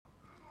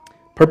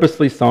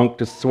purposely sunk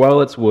to swell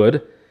its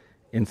wood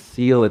and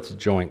seal its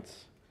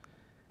joints.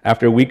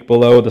 After a week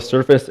below the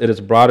surface, it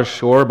is brought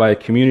ashore by a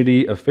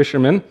community of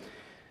fishermen,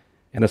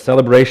 and a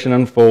celebration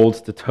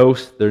unfolds to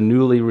toast their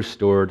newly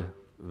restored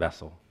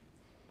vessel.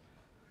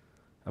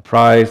 A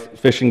prized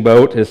fishing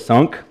boat is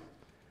sunk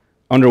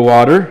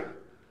underwater,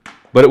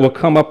 but it will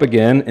come up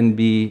again and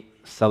be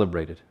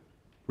celebrated,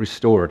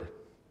 restored.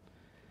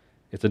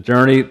 It's a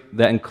journey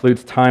that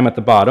includes time at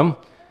the bottom,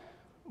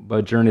 but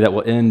a journey that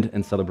will end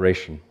in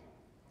celebration.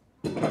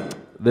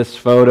 This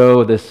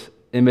photo, this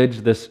image,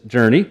 this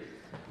journey,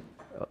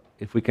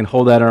 if we can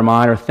hold that in our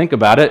mind or think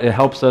about it, it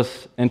helps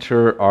us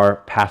enter our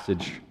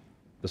passage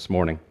this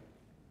morning.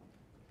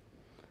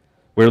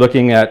 We're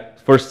looking at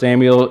 1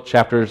 Samuel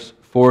chapters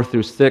 4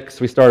 through 6.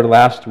 We started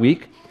last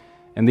week,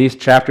 and these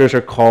chapters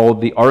are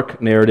called the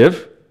Ark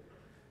narrative.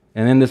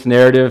 And in this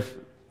narrative,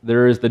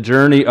 there is the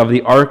journey of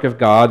the Ark of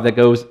God that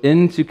goes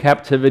into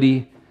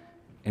captivity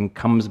and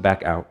comes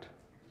back out.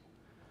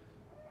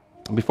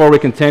 Before we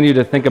continue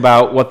to think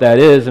about what that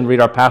is and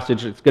read our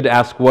passage, it's good to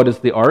ask, what is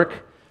the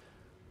Ark?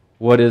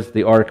 What is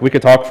the Ark? We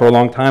could talk for a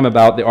long time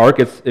about the Ark.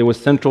 It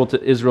was central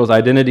to Israel's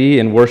identity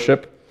and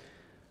worship,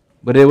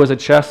 but it was a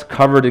chest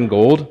covered in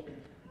gold,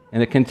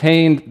 and it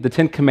contained the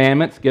 10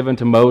 Commandments given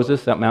to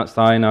Moses at Mount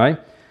Sinai. It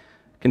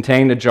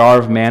contained a jar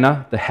of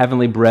manna, the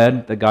heavenly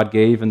bread that God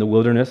gave in the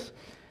wilderness,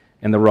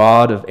 and the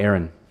rod of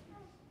Aaron,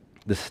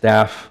 the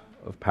staff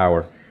of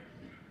power.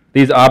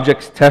 These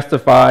objects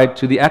testified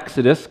to the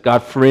Exodus,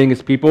 God freeing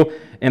his people,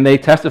 and they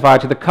testified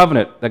to the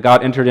covenant that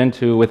God entered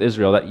into with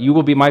Israel, that you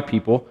will be my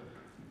people,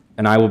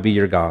 and I will be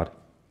your God.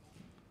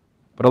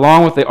 But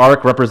along with the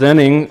ark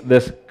representing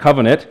this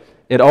covenant,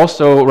 it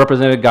also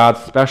represented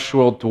God's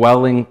special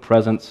dwelling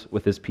presence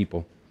with his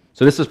people.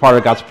 So this is part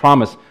of God's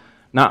promise.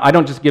 Now, I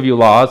don't just give you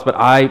laws, but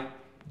I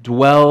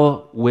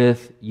dwell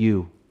with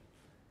you.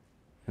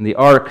 And the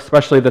ark,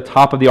 especially the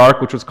top of the ark,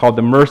 which was called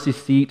the mercy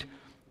seat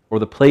or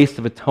the place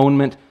of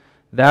atonement,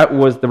 that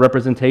was the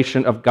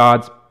representation of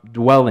God's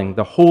dwelling,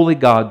 the holy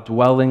God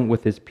dwelling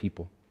with his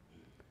people.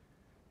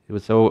 It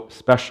was so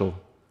special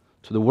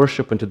to the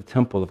worship and to the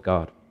temple of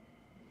God.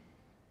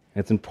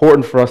 And it's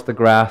important for us to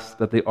grasp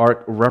that the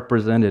ark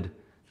represented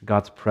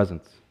God's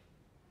presence.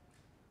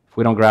 If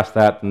we don't grasp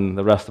that, then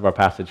the rest of our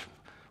passage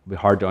will be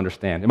hard to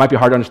understand. It might be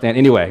hard to understand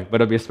anyway, but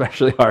it'll be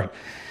especially hard.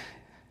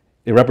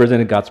 It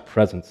represented God's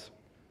presence.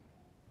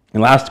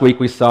 And last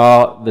week we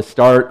saw the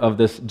start of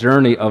this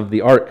journey of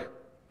the ark.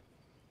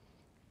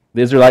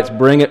 The Israelites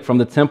bring it from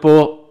the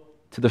temple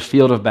to the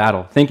field of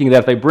battle, thinking that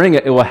if they bring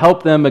it, it will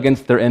help them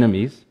against their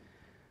enemies.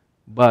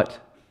 But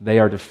they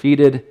are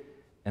defeated,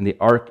 and the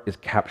ark is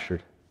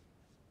captured.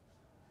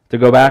 To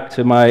go back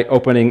to my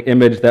opening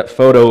image, that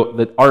photo,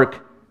 the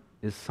ark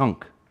is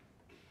sunk.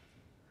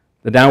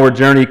 The downward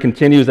journey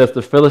continues as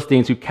the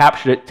Philistines who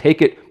captured it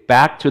take it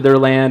back to their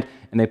land,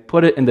 and they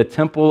put it in the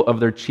temple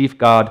of their chief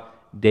god,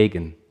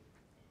 Dagon.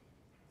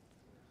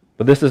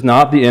 But this is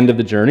not the end of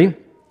the journey.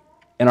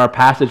 In our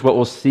passage, what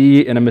we'll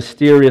see in a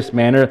mysterious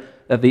manner,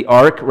 that the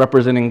ark,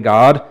 representing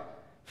God,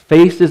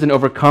 faces and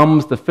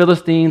overcomes the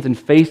Philistines and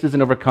faces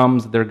and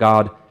overcomes their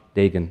god,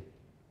 Dagon.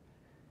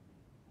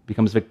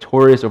 Becomes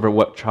victorious over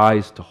what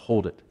tries to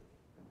hold it.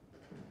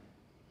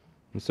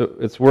 And so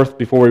it's worth,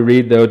 before we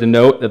read, though, to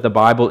note that the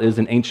Bible is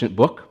an ancient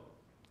book.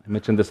 I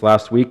mentioned this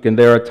last week, and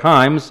there are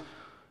times,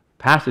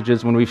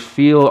 passages, when we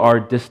feel our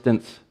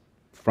distance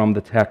from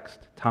the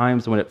text,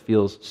 times when it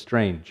feels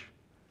strange.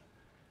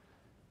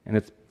 And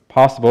it's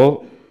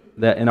possible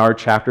that in our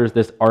chapters,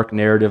 this ark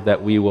narrative,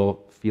 that we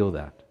will feel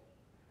that.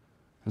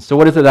 And so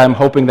what is it that I'm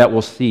hoping that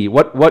we'll see?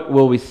 What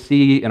will we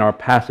see in our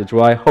passage?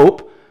 Well, I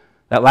hope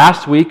that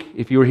last week,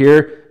 if you were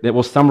here, that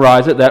we'll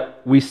summarize it,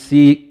 that we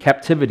see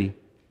captivity.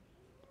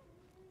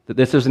 That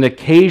this is an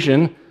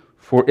occasion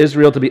for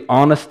Israel to be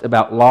honest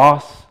about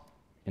loss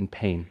and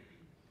pain.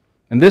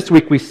 And this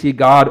week we see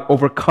God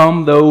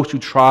overcome those who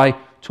try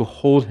to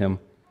hold him.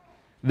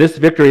 This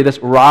victory, this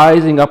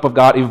rising up of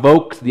God,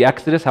 evokes the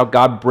Exodus, how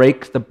God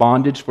breaks the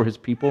bondage for his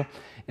people.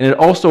 And it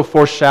also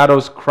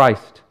foreshadows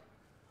Christ,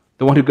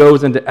 the one who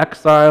goes into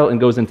exile and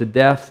goes into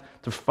death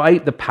to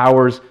fight the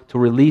powers to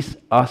release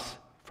us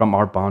from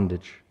our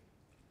bondage.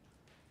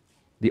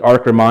 The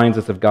ark reminds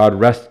us of God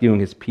rescuing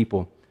his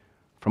people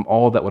from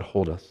all that would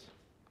hold us.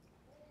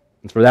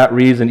 And for that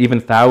reason,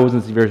 even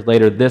thousands of years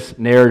later, this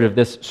narrative,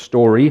 this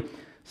story,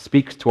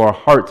 speaks to our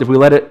hearts. If we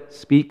let it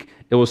speak,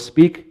 it will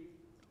speak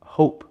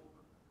hope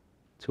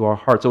to our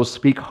hearts. It will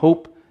speak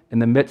hope in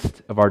the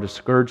midst of our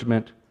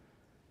discouragement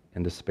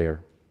and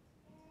despair.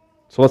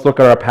 So let's look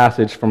at our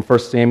passage from 1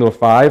 Samuel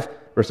 5,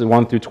 verses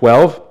 1 through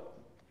 12.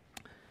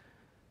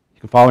 You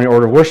can follow in your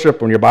order of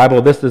worship or in your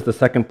Bible. This is the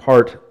second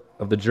part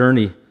of the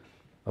journey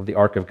of the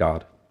Ark of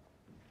God.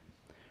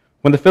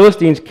 When the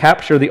Philistines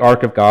captured the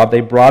Ark of God,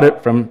 they brought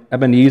it from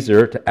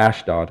Ebenezer to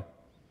Ashdod.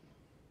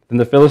 Then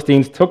the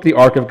Philistines took the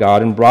Ark of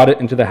God and brought it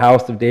into the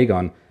house of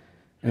Dagon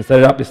and set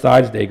it up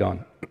beside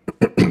Dagon.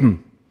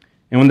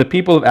 And when the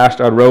people of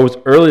Ashdod rose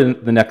early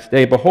the next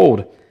day,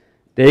 behold,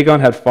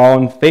 Dagon had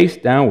fallen face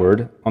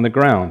downward on the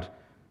ground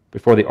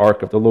before the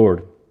ark of the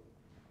Lord.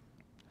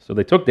 So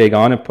they took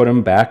Dagon and put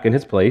him back in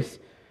his place.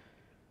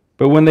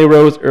 But when they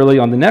rose early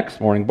on the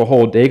next morning,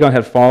 behold, Dagon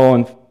had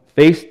fallen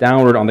face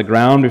downward on the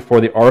ground before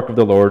the ark of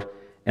the Lord,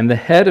 and the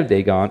head of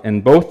Dagon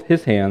and both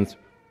his hands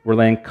were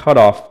laying cut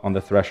off on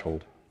the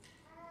threshold.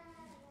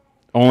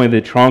 Only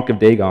the trunk of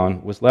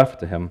Dagon was left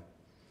to him.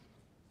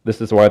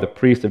 This is why the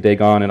priest of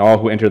Dagon and all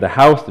who enter the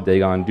house of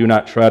Dagon do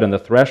not tread on the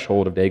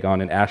threshold of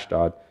Dagon in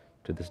Ashdod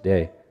to this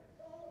day.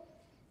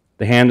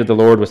 The hand of the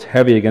Lord was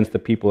heavy against the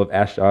people of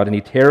Ashdod, and he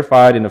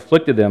terrified and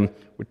afflicted them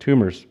with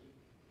tumors,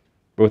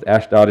 both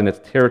Ashdod and its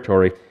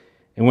territory.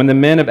 And when the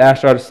men of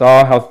Ashdod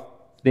saw how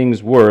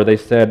things were, they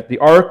said, "The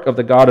ark of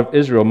the God of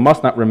Israel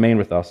must not remain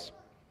with us,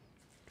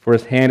 for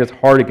his hand is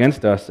hard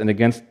against us and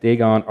against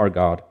Dagon our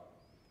God."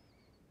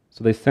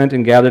 So they sent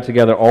and gathered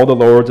together all the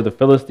lords of the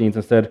Philistines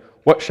and said,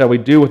 "What shall we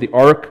do with the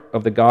ark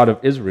of the God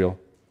of Israel?"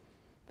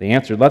 They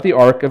answered, "Let the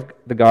ark of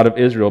the God of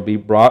Israel be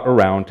brought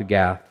around to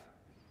Gath."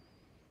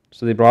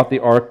 So they brought the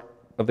ark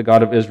of the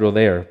God of Israel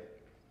there.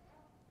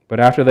 But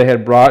after they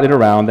had brought it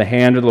around, the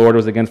hand of the Lord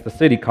was against the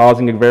city,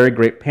 causing a very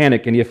great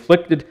panic, and he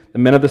afflicted the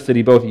men of the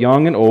city, both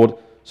young and old,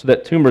 so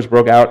that tumors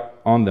broke out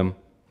on them.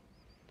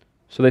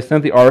 So they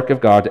sent the ark of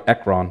God to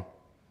Ekron.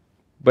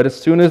 But as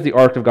soon as the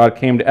ark of God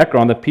came to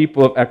Ekron, the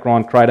people of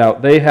Ekron cried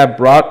out, "They have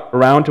brought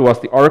around to us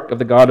the ark of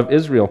the God of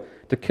Israel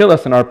to kill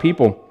us and our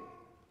people."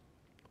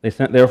 They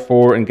sent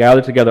therefore and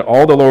gathered together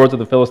all the lords of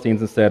the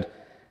Philistines and said,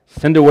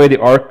 "Send away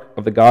the ark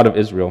of the God of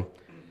Israel,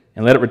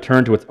 and let it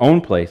return to its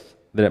own place,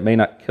 that it may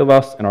not kill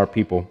us and our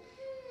people."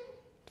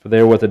 For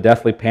there was a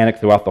deathly panic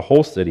throughout the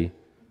whole city.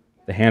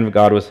 The hand of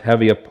God was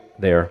heavy up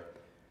there.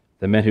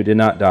 The men who did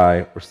not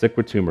die were sick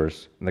with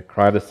tumors, and the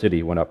cry of the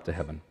city went up to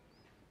heaven.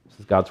 This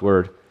is God's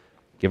word,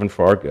 given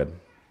for our good.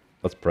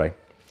 Let's pray.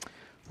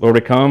 Lord,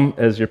 we come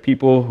as your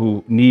people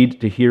who need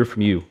to hear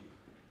from you.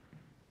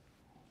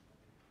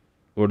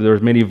 Lord,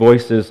 there's many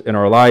voices in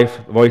our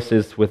life,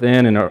 voices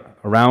within and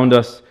around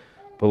us,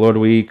 but Lord,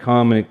 we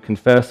come and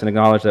confess and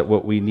acknowledge that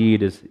what we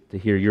need is to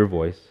hear your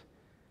voice,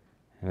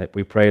 and that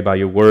we pray by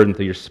your word and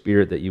through your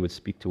Spirit that you would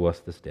speak to us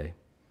this day.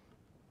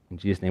 In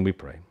Jesus' name we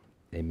pray.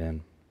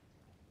 Amen.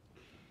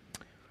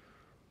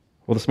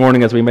 Well, this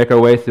morning, as we make our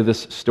way through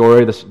this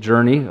story, this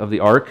journey of the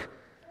ark,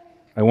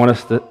 I want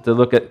us to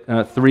look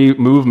at three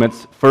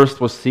movements. First,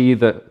 we'll see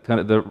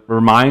the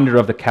reminder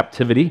of the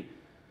captivity.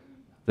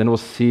 Then we'll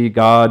see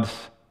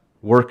God's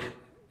work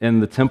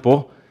in the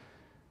temple.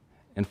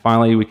 And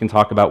finally, we can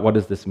talk about what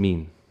does this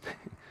mean?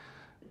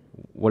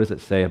 What does it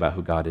say about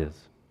who God is?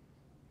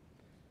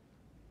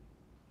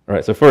 All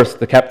right, so first,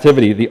 the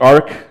captivity. The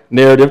ark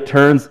narrative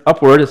turns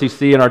upward, as you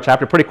see in our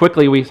chapter. Pretty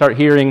quickly, we start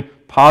hearing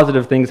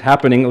positive things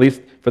happening, at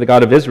least for the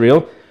God of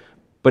Israel,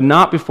 but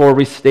not before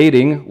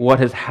restating what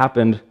has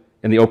happened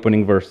in the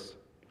opening verse.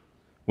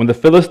 When the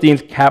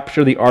Philistines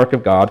captured the ark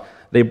of God,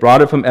 they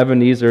brought it from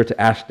Ebenezer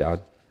to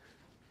Ashdod.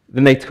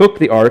 Then they took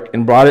the ark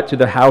and brought it to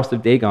the house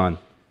of Dagon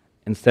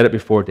and set it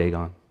before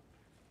Dagon.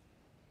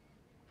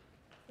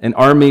 An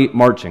army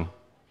marching.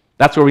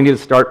 That's where we need to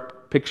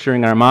start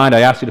picturing in our mind. I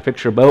asked you to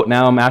picture a boat.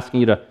 Now I'm asking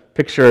you to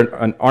picture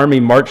an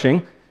army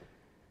marching,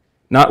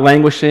 not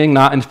languishing,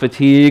 not in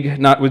fatigue,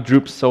 not with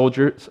drooped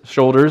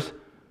shoulders,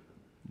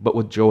 but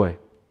with joy.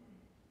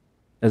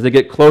 As they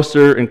get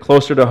closer and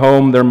closer to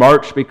home, their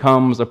march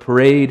becomes a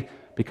parade,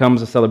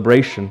 becomes a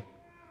celebration.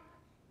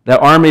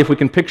 That army, if we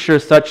can picture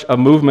such a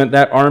movement,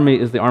 that army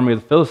is the army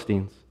of the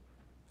Philistines,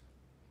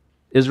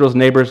 Israel's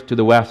neighbors to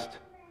the west.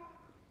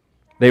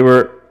 They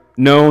were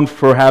known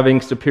for having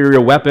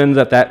superior weapons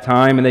at that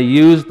time, and they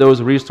used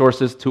those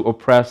resources to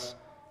oppress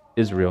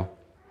Israel,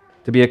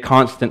 to be a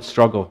constant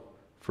struggle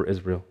for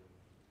Israel.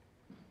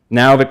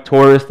 Now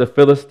victorious, the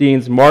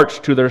Philistines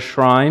march to their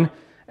shrine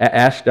at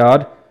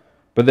Ashdod,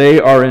 but they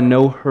are in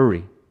no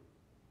hurry.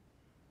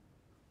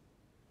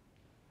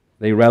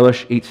 They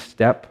relish each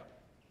step.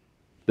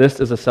 This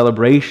is a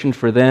celebration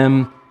for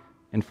them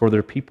and for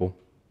their people.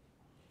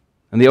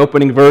 And the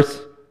opening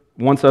verse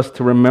wants us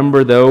to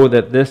remember, though,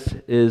 that this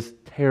is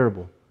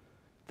terrible.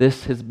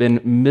 This has been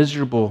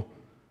miserable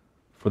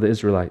for the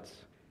Israelites.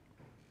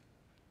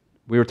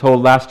 We were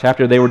told last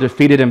chapter they were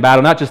defeated in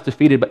battle. Not just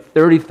defeated, but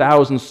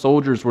 30,000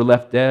 soldiers were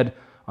left dead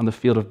on the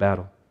field of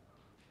battle.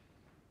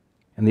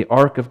 And the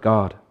ark of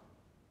God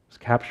was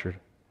captured.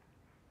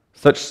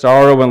 Such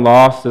sorrow and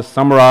loss is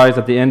summarized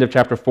at the end of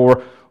chapter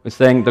 4 with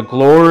saying, the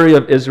glory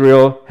of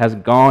Israel has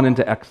gone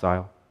into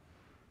exile.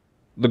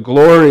 The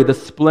glory, the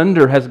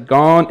splendor has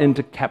gone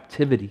into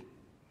captivity.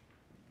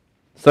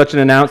 Such an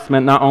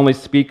announcement not only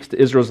speaks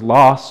to Israel's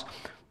loss,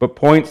 but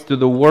points to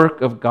the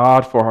work of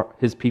God for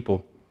his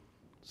people.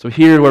 So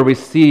here where we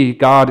see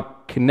God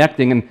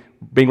connecting and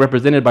being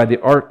represented by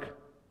the ark.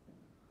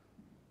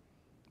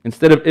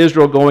 Instead of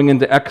Israel going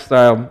into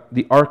exile,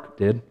 the ark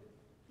did.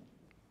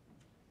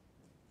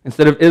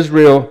 Instead of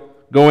Israel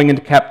going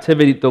into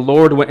captivity, the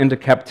Lord went into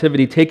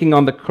captivity, taking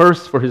on the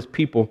curse for his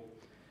people.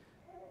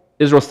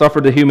 Israel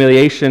suffered the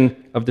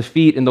humiliation of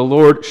defeat, and the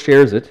Lord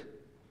shares it.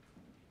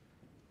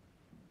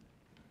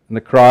 And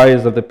the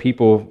cries of the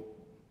people,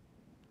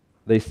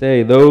 they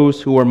say,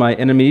 those who are my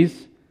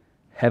enemies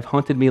have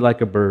hunted me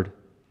like a bird.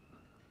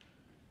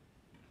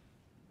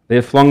 They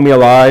have flung me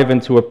alive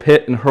into a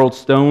pit and hurled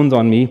stones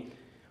on me.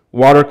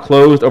 Water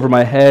closed over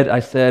my head.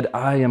 I said,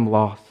 I am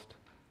lost.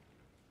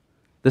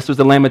 This was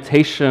the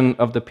lamentation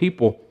of the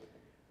people.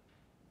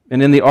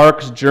 And in the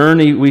ark's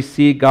journey, we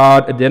see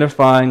God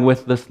identifying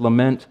with this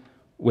lament,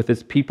 with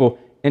his people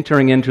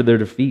entering into their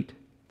defeat,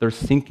 their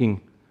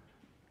sinking,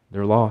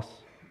 their loss.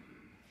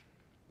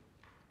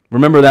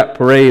 Remember that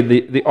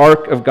parade. The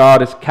ark of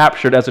God is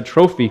captured as a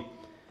trophy.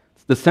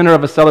 It's the center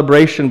of a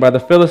celebration by the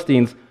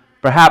Philistines,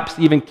 perhaps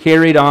even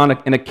carried on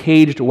in a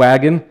caged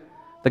wagon.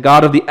 The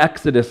God of the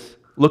Exodus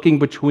looking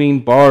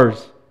between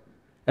bars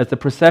as the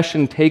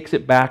procession takes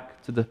it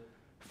back to the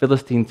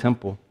Philistine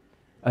temple.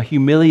 A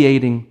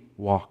humiliating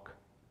walk.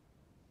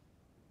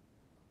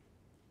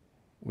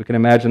 We can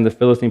imagine the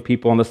Philistine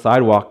people on the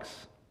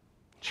sidewalks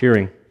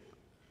cheering.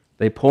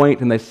 They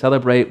point and they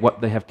celebrate what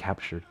they have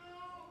captured.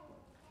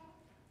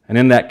 And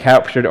in that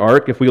captured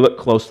ark, if we look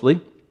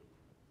closely,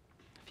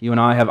 if you and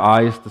I have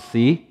eyes to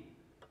see,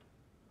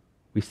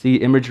 we see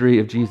imagery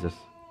of Jesus. Do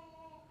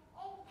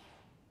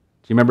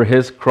you remember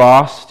his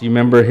cross? Do you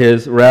remember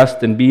his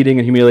rest and beating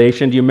and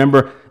humiliation? Do you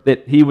remember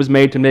that he was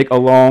made to make a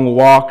long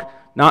walk,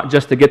 not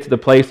just to get to the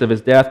place of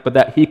his death, but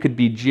that he could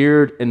be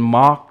jeered and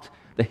mocked,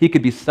 that he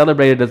could be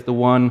celebrated as the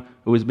one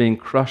who was being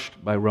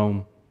crushed by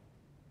Rome?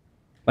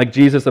 Like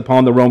Jesus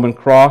upon the Roman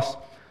cross,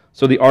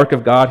 so the ark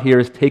of God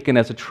here is taken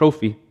as a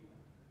trophy,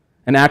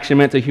 an action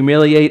meant to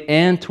humiliate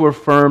and to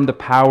affirm the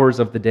powers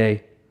of the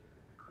day.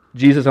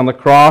 Jesus on the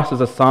cross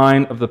is a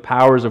sign of the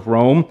powers of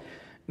Rome,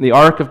 and the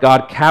ark of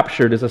God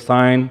captured is a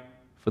sign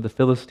for the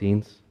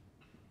Philistines.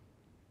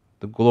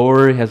 The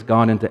glory has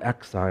gone into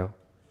exile,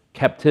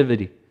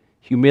 captivity,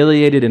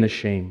 humiliated and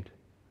ashamed.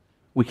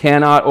 We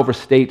cannot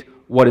overstate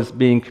what is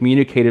being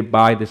communicated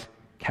by this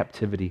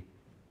captivity.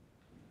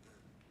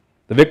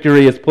 The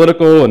victory is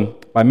political and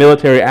by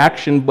military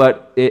action,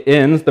 but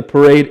the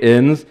parade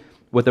ends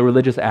with a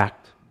religious act.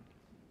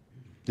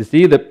 You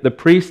see, the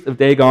priests of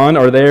Dagon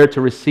are there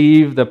to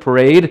receive the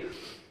parade,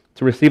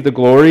 to receive the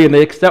glory, and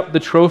they accept the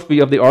trophy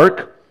of the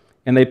ark,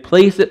 and they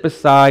place it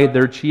beside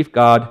their chief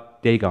god,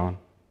 Dagon.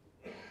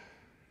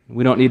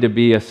 We don't need to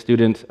be a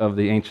student of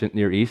the ancient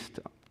Near East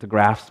to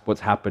grasp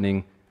what's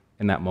happening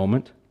in that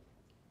moment.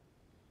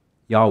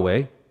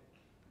 Yahweh,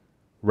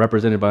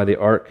 represented by the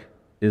ark,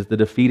 is the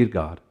defeated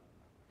God,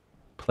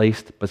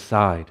 placed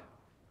beside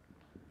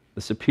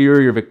the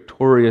superior,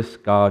 victorious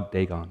god,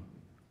 Dagon.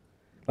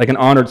 Like an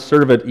honored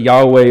servant,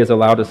 Yahweh is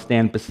allowed to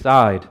stand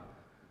beside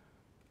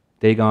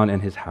Dagon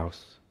and his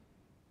house.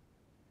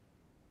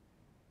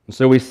 And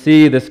so we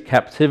see this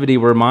captivity,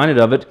 we're reminded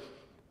of it,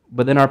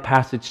 but then our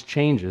passage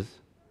changes,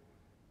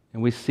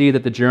 and we see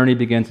that the journey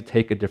begins to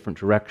take a different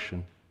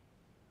direction,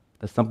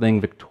 that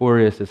something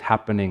victorious is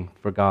happening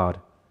for God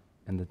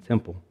and the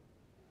temple.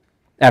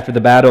 After the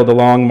battle, the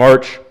long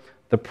march,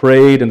 the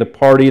parade and the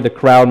party, the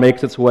crowd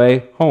makes its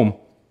way home.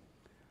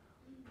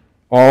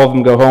 All of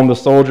them go home, the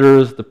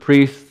soldiers, the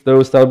priests,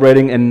 those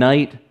celebrating, and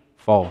night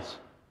falls.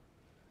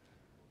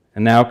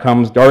 And now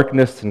comes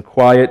darkness and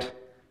quiet.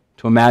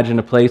 To imagine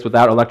a place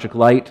without electric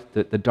light,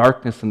 the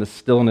darkness and the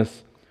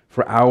stillness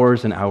for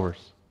hours and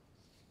hours.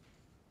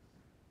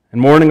 And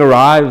morning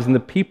arrives, and the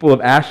people of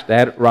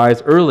Ashdod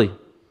rise early.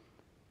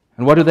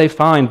 And what do they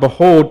find?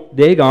 Behold,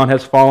 Dagon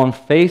has fallen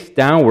face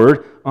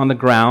downward on the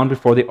ground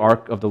before the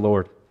ark of the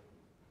Lord.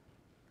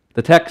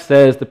 The text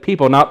says the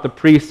people, not the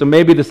priests, so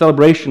maybe the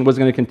celebration was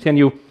going to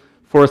continue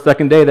for a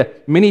second day,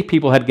 that many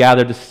people had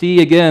gathered to see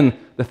again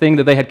the thing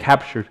that they had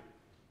captured.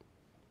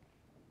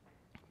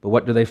 But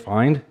what do they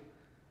find?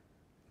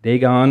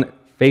 Dagon,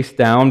 face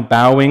down,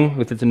 bowing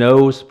with its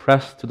nose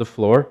pressed to the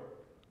floor.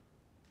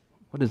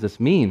 What does this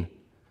mean?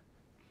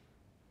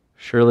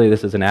 Surely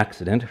this is an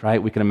accident,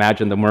 right? We can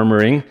imagine the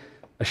murmuring,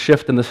 a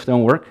shift in the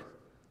stonework.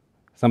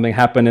 Something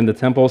happened in the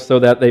temple so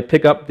that they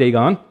pick up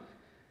Dagon and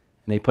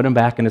they put him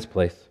back in his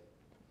place.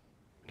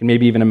 You can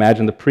maybe even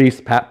imagine the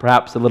priest,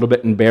 perhaps a little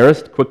bit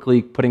embarrassed,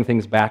 quickly putting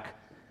things back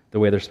the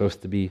way they're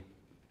supposed to be.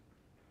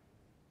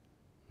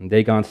 And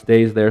Dagon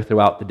stays there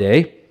throughout the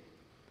day.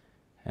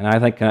 And I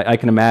think I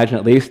can imagine,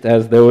 at least,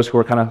 as those who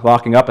are kind of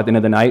locking up at the end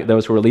of the night,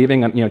 those who are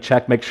leaving,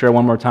 check, make sure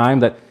one more time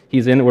that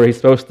he's in where he's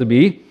supposed to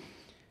be.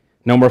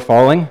 No more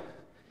falling.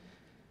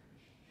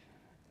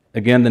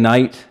 Again, the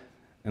night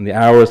and the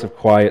hours of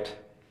quiet.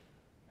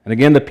 And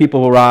again, the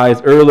people will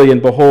rise early,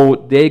 and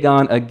behold,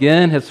 Dagon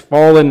again has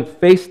fallen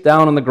face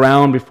down on the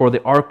ground before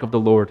the ark of the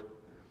Lord.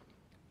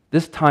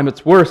 This time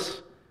it's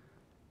worse.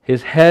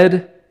 His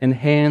head and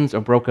hands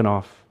are broken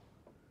off.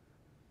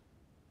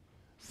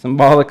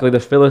 Symbolically,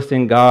 the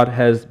Philistine god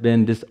has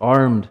been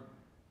disarmed,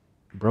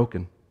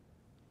 broken.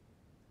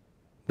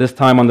 This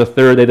time on the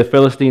third day, the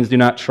Philistines do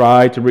not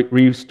try to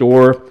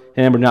restore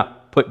him or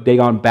not put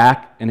Dagon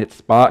back in its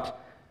spot.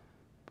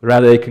 But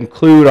rather they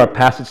conclude, our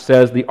passage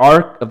says, the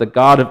ark of the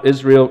God of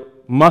Israel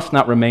must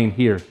not remain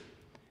here.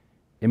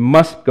 It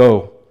must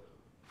go,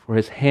 for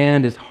his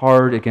hand is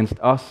hard against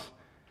us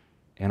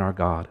and our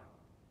God.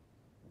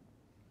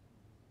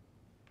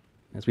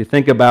 As we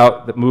think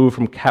about the move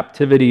from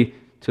captivity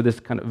to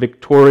this kind of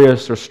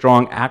victorious or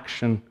strong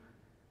action,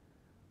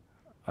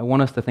 I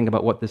want us to think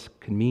about what this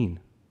could mean.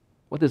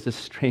 What does this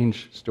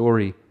strange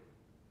story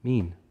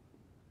mean?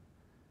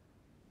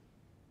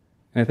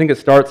 And I think it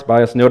starts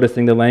by us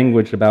noticing the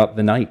language about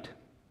the night.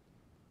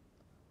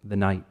 The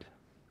night.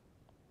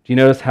 Do you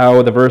notice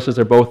how the verses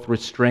are both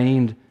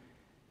restrained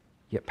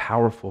yet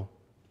powerful?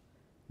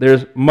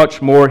 There's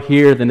much more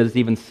here than is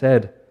even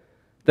said.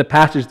 The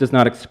passage does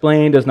not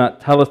explain, does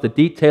not tell us the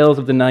details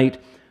of the night,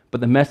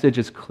 but the message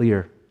is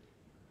clear.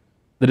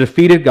 The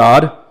defeated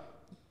God,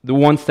 the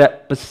one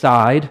set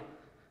beside,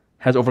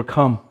 has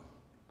overcome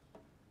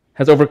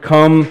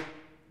the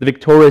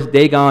victorious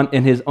Dagon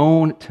in his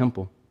own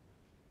temple.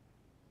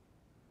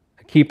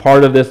 A key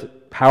part of this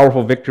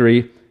powerful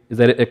victory is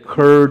that it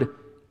occurred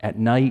at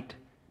night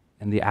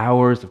and the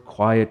hours of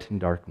quiet and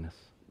darkness.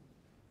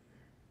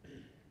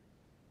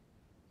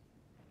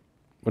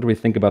 What do we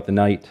think about the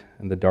night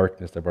and the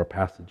darkness of our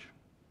passage?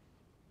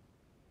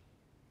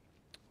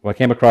 Well, I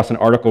came across an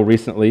article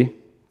recently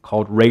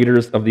called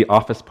Raiders of the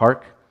Office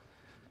Park.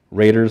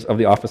 Raiders of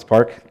the Office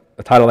Park.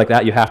 A title like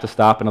that, you have to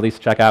stop and at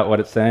least check out what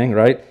it's saying,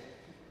 right?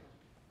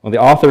 Well, the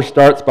author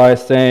starts by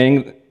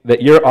saying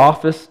that your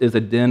office is a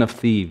den of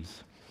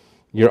thieves.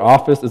 Your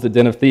office is a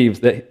den of thieves.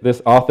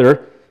 This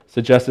author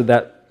suggested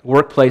that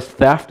workplace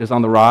theft is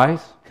on the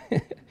rise.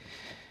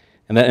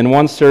 And that in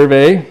one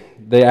survey,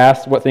 they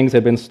asked what things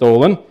had been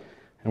stolen,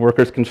 and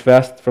workers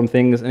confessed from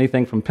things,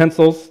 anything from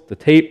pencils to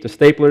tape to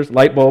staplers,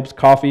 light bulbs,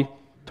 coffee,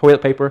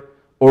 toilet paper,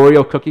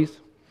 Oreo cookies,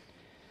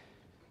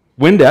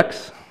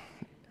 Windex,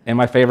 and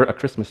my favorite, a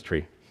Christmas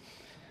tree.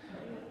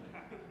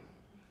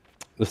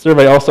 The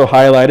survey also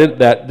highlighted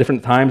that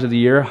different times of the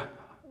year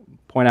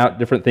point out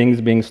different things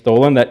being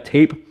stolen, that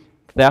tape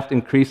theft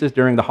increases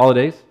during the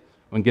holidays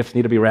when gifts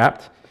need to be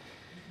wrapped,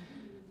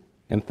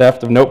 and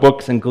theft of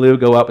notebooks and glue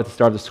go up at the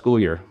start of the school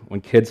year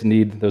when kids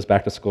need those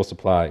back-to-school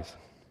supplies.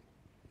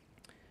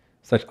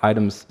 Such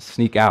items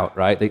sneak out,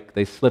 right?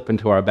 They slip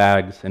into our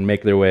bags and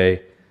make their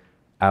way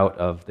out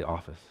of the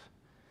office.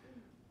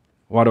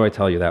 Why do I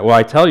tell you that? Well,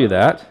 I tell you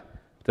that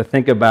to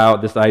think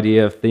about this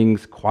idea of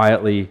things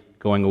quietly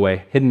going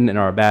away, hidden in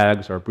our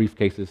bags or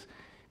briefcases,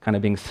 kind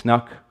of being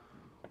snuck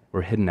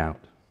or hidden out.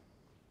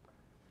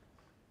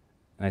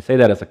 And I say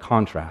that as a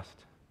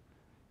contrast,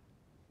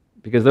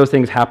 because those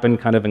things happen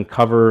kind of in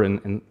cover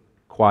and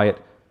quiet,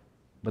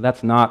 but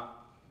that's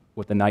not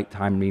what the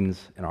nighttime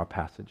means in our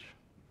passage.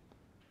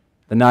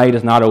 The night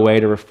is not a way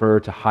to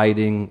refer to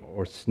hiding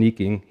or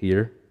sneaking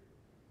here.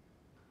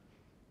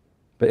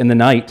 But in the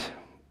night,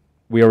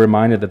 we are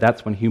reminded that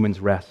that's when humans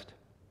rest,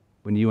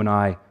 when you and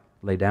I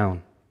lay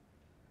down.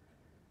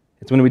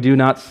 It's when we do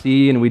not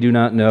see and we do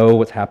not know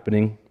what's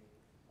happening,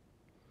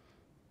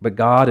 but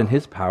God in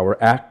His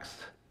power acts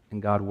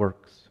and God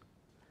works.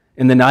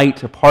 In the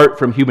night, apart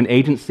from human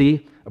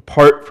agency,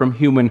 apart from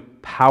human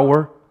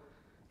power,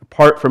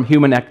 apart from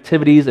human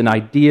activities and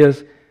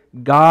ideas,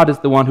 God is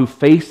the one who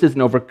faces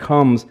and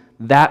overcomes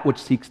that which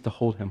seeks to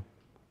hold Him.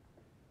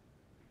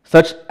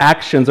 Such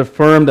actions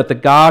affirm that the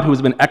God who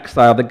has been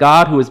exiled, the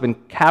God who has been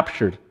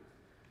captured,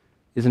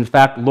 is in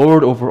fact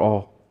Lord over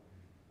all.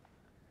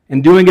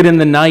 And doing it in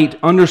the night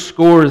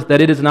underscores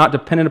that it is not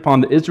dependent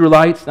upon the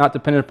Israelites, not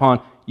dependent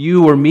upon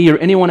you or me or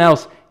anyone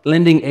else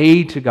lending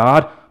aid to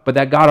God, but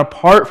that God,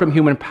 apart from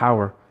human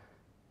power,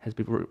 has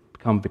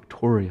become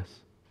victorious.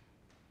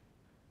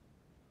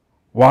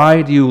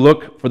 Why do you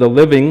look for the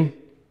living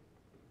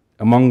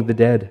among the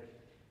dead?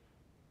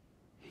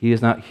 He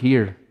is not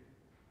here.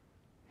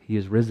 He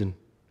is risen.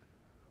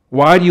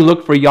 Why do you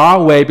look for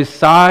Yahweh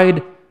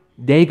beside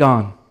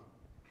Dagon?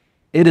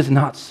 It is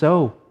not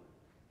so.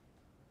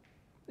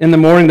 In the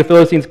morning, the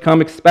Philistines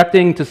come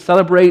expecting to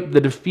celebrate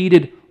the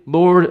defeated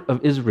Lord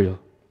of Israel.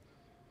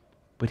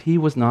 But He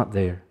was not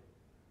there.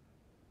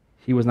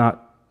 He was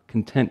not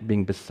content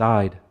being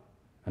beside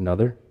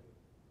another.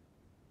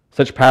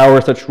 Such power,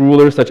 such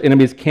rulers, such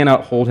enemies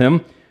cannot hold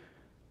Him.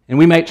 And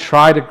we might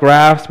try to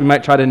grasp, we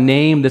might try to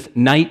name this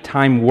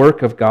nighttime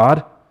work of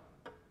God.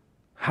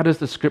 How does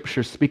the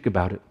Scripture speak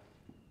about it?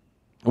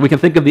 We can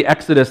think of the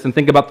Exodus and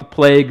think about the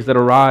plagues that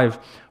arrive,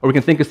 or we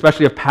can think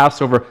especially of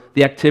Passover,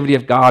 the activity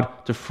of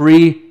God to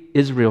free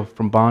Israel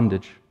from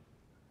bondage.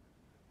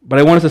 But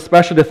I want us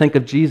especially to think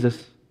of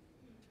Jesus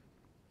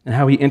and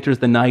how He enters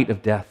the night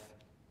of death.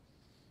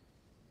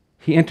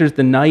 He enters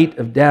the night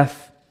of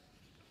death,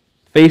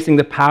 facing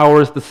the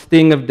powers, the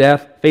sting of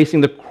death,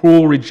 facing the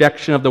cruel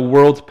rejection of the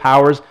world's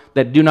powers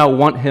that do not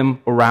want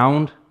Him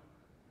around.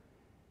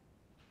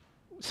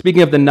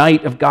 Speaking of the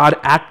night of God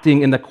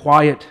acting in the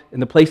quiet, in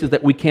the places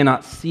that we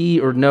cannot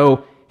see or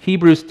know,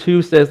 Hebrews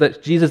 2 says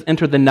that Jesus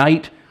entered the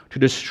night to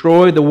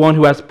destroy the one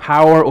who has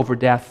power over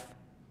death.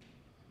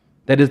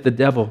 That is the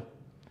devil.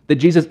 That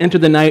Jesus entered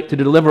the night to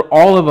deliver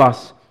all of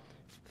us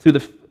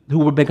who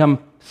would become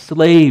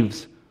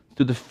slaves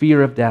through the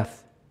fear of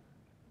death.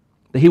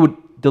 That He would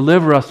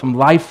deliver us from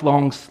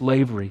lifelong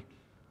slavery.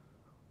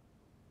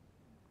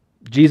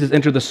 Jesus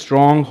entered the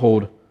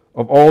stronghold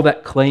of all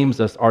that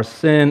claims us, our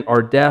sin,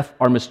 our death,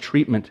 our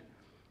mistreatment.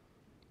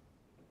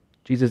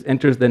 Jesus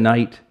enters the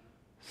night,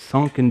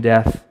 sunk in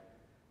death,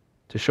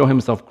 to show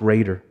Himself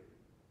greater.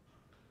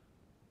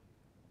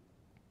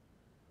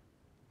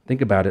 Think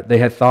about it. They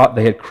had thought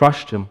they had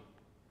crushed him.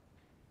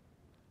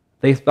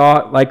 They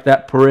thought, like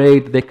that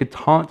parade, they could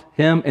taunt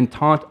him and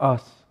taunt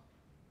us,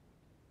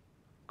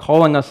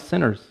 calling us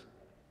sinners,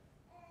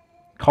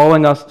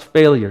 calling us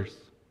failures,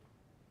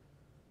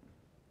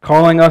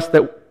 calling us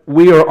that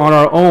we are on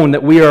our own,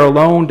 that we are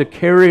alone to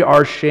carry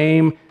our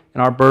shame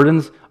and our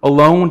burdens,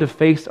 alone to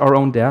face our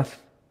own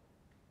death.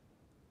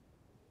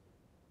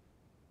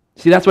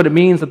 See, that's what it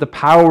means that the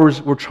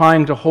powers were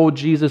trying to hold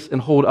Jesus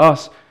and hold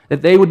us,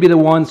 that they would be the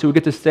ones who would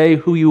get to say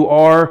who you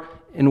are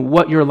and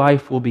what your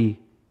life will be.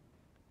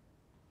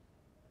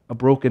 A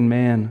broken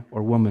man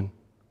or woman,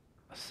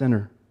 a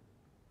sinner,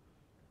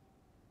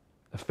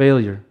 a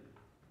failure,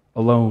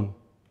 alone.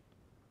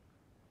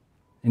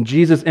 And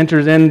Jesus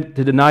enters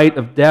into the night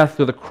of death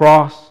through the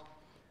cross.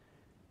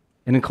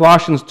 And in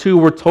Colossians 2,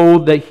 we're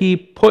told that he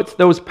puts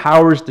those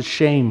powers to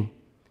shame.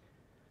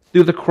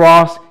 Through the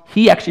cross,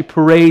 he actually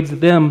parades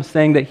them,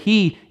 saying that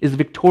he is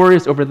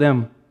victorious over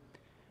them,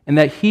 and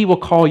that he will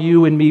call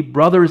you and me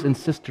brothers and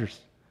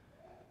sisters,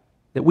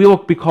 that we will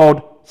be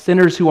called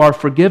sinners who are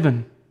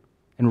forgiven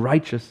and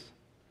righteous,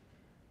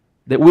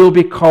 that we will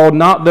be called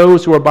not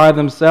those who are by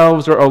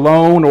themselves or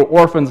alone or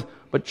orphans,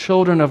 but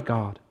children of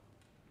God.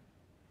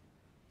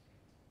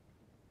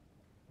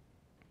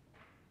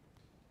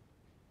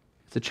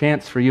 It's a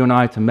chance for you and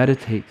I to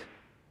meditate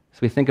as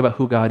we think about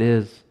who God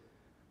is,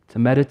 to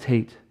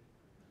meditate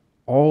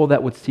all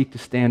that would seek to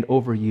stand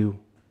over you,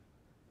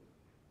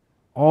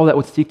 all that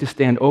would seek to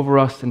stand over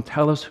us and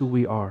tell us who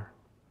we are.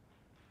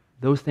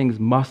 Those things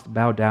must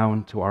bow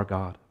down to our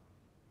God.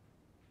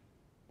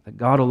 That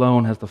God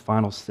alone has the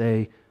final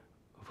say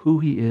of who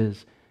he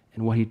is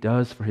and what he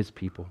does for his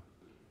people.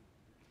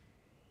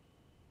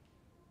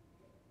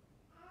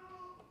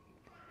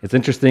 It's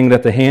interesting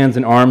that the hands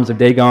and arms of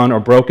Dagon are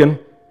broken.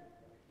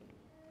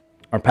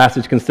 Our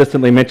passage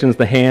consistently mentions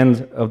the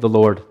hands of the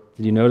Lord.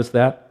 Did you notice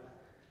that?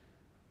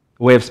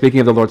 A way of speaking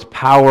of the Lord's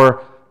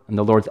power and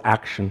the Lord's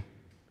action.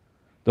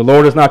 The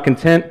Lord is not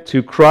content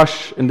to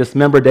crush and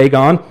dismember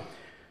Dagon,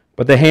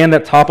 but the hand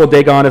that toppled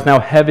Dagon is now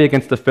heavy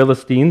against the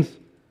Philistines.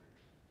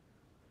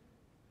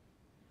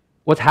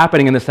 What's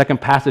happening in the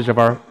second passage of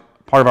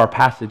part of our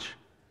passage?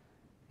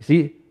 You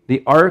see,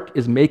 the ark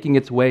is making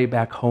its way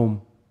back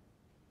home.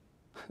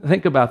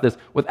 Think about this.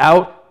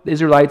 Without the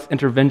Israelites'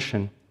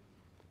 intervention,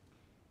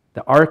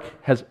 the ark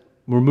has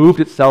removed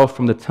itself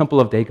from the temple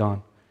of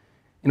Dagon.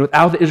 And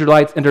without the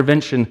Israelites'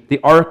 intervention, the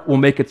ark will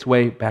make its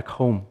way back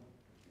home.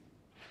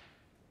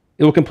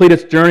 It will complete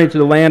its journey to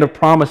the land of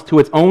promise, to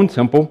its own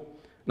temple,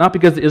 not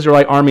because the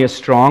Israelite army is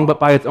strong, but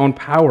by its own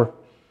power.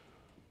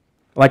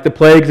 Like the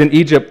plagues in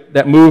Egypt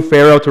that moved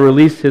Pharaoh to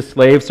release his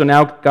slaves, so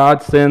now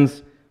God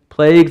sends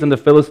plagues on the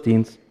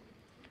Philistines,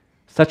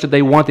 such that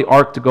they want the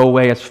ark to go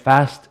away as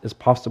fast as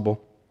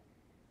possible.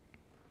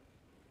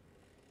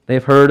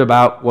 They've heard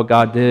about what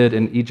God did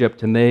in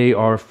Egypt, and they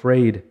are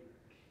afraid.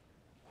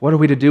 What are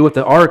we to do with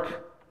the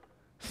ark?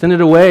 Send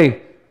it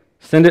away.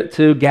 Send it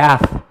to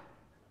Gath.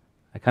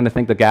 I kind of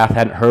think that Gath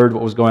hadn't heard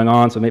what was going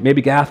on, so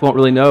maybe Gath won't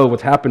really know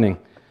what's happening.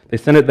 They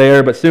send it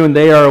there, but soon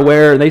they are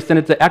aware, and they send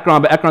it to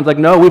Ekron, but Ekron's like,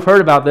 no, we've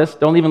heard about this.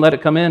 Don't even let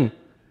it come in.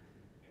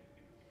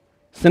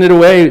 Send it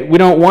away. We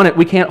don't want it.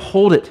 We can't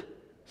hold it.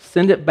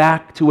 Send it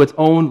back to its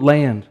own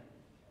land.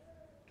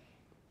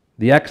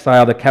 The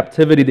exile, the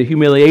captivity, the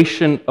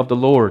humiliation of the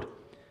Lord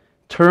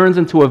turns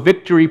into a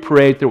victory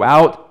parade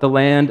throughout the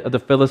land of the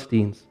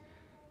Philistines,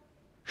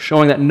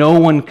 showing that no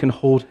one can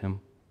hold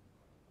him.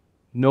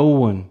 No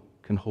one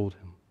can hold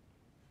him.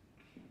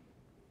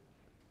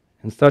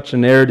 And such a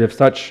narrative,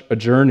 such a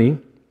journey,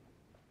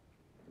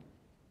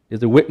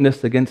 is a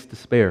witness against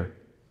despair.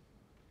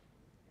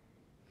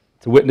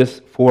 It's a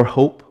witness for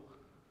hope,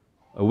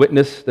 a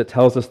witness that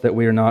tells us that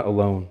we are not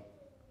alone.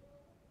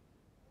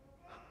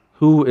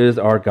 Who is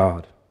our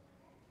God?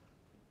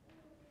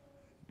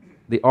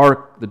 The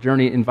ark, the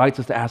journey, invites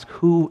us to ask,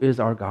 who is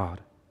our God?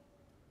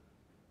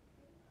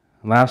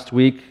 Last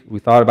week, we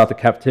thought about the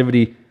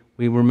captivity.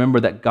 We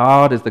remember that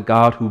God is the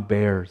God who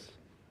bears,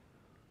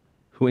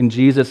 who in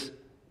Jesus,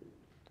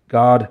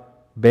 God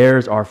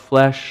bears our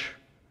flesh,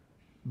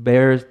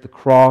 bears the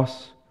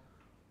cross.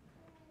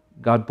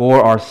 God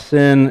bore our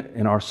sin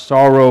and our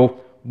sorrow,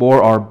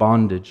 bore our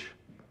bondage.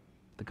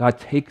 That God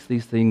takes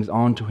these things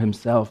onto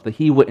himself, that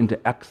he went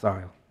into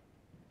exile.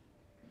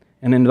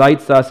 And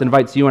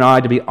invites you and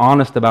I to be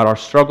honest about our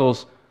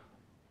struggles,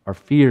 our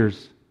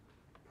fears,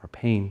 our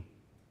pain.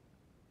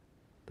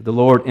 That the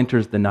Lord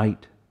enters the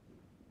night.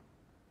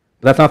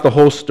 But that's not the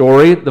whole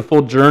story. The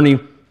full journey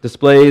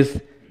displays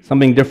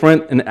something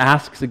different and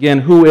asks again,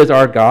 who is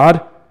our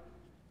God?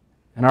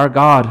 And our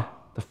God,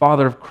 the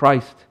Father of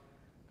Christ,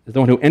 is the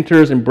one who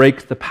enters and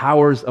breaks the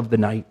powers of the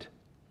night.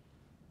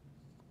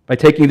 By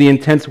taking the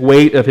intense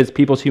weight of his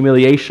people's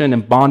humiliation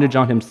and bondage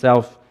on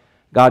himself,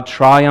 God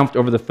triumphed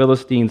over the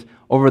Philistines,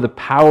 over the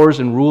powers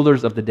and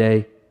rulers of the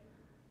day,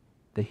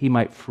 that he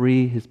might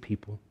free his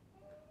people.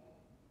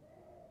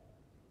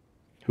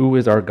 Who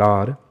is our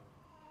God?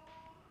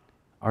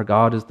 Our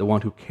God is the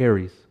one who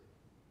carries.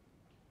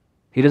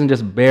 He doesn't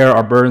just bear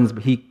our burdens,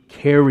 but he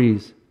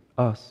carries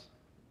us.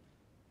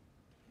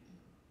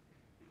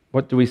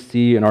 What do we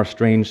see in our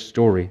strange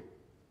story?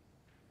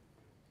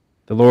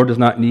 The Lord does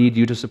not need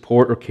you to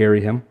support or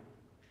carry him.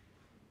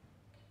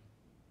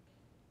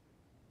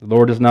 The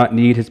Lord does not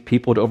need his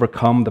people to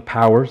overcome the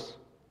powers.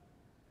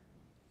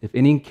 If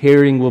any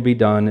carrying will be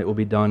done, it will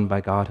be done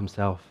by God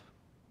himself.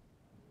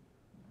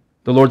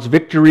 The Lord's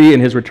victory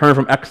and his return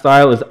from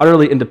exile is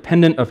utterly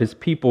independent of his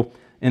people,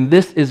 and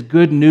this is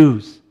good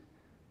news.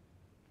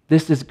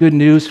 This is good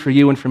news for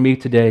you and for me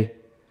today,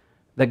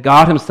 that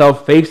God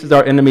himself faces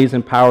our enemies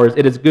and powers.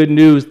 It is good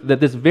news that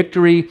this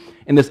victory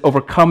and this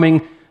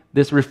overcoming,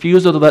 this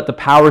refusal to let the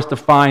powers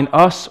define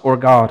us or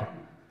God,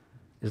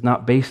 is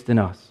not based in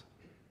us.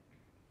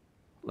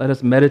 Let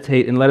us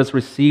meditate and let us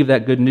receive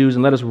that good news,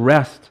 and let us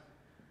rest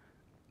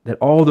that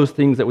all those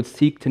things that would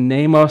seek to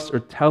name us or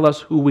tell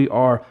us who we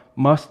are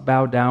must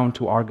bow down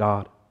to our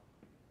God,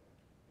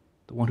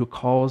 the one who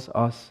calls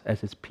us as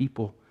his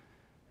people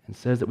and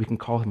says that we can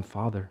call him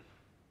Father.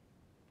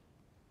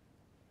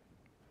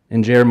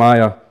 In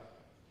Jeremiah,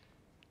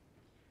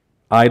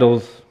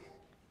 idols,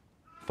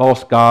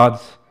 false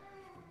gods,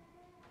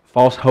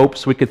 false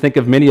hopes, we could think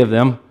of many of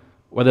them,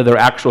 whether they're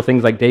actual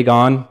things like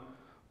Dagon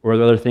or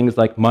other things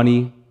like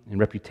money and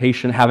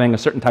reputation, having a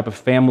certain type of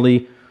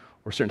family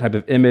or a certain type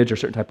of image or a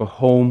certain type of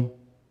home.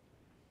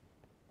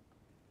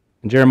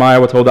 In Jeremiah,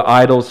 we're told that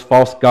idols,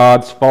 false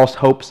gods, false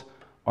hopes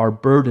are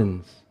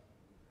burdens,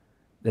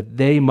 that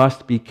they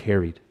must be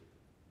carried.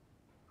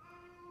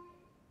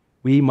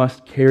 We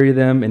must carry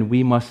them and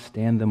we must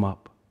stand them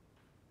up.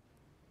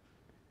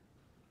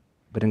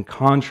 But in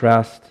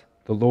contrast,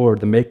 the Lord,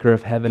 the maker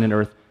of heaven and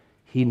earth,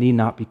 he need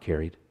not be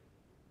carried.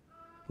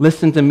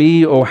 Listen to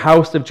me, O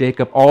house of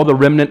Jacob, all the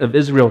remnant of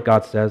Israel,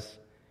 God says,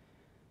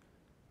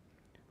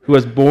 who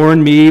has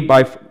borne me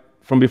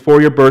from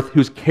before your birth,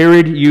 who's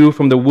carried you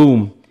from the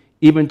womb,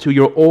 even to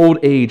your old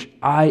age.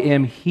 I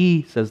am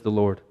he, says the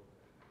Lord.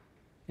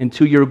 And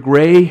to your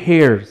gray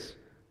hairs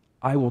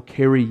I will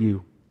carry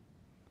you.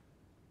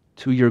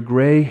 To your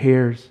gray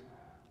hairs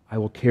I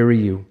will carry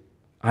you.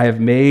 I have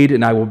made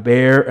and I will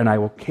bear and I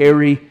will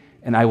carry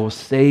and I will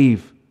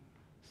save,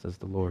 says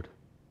the Lord.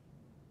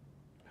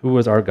 Who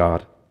is our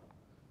God?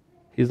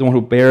 He is the one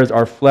who bears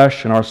our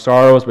flesh and our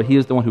sorrows, but he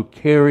is the one who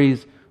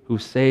carries, who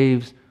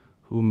saves,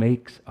 who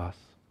makes us.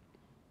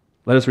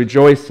 Let us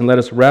rejoice and let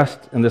us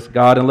rest in this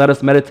God, and let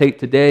us meditate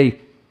today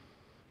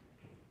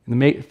in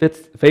the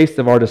face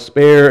of our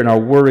despair and our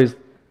worries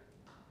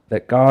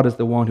that God is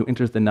the one who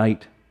enters the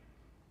night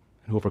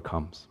and who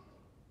overcomes.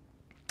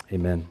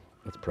 Amen.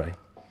 Let's pray.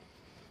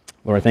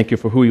 Lord, I thank you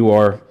for who you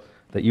are,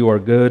 that you are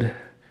good,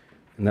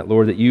 and that,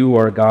 Lord, that you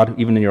are a God,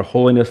 even in your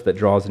holiness, that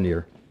draws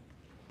near.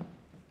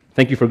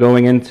 Thank you for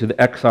going into the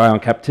exile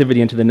and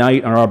captivity, into the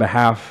night on our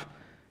behalf,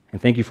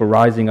 and thank you for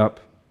rising up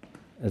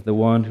as the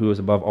one who is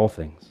above all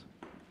things.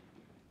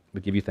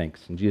 We give you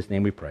thanks. In Jesus'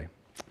 name we pray.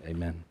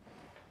 Amen.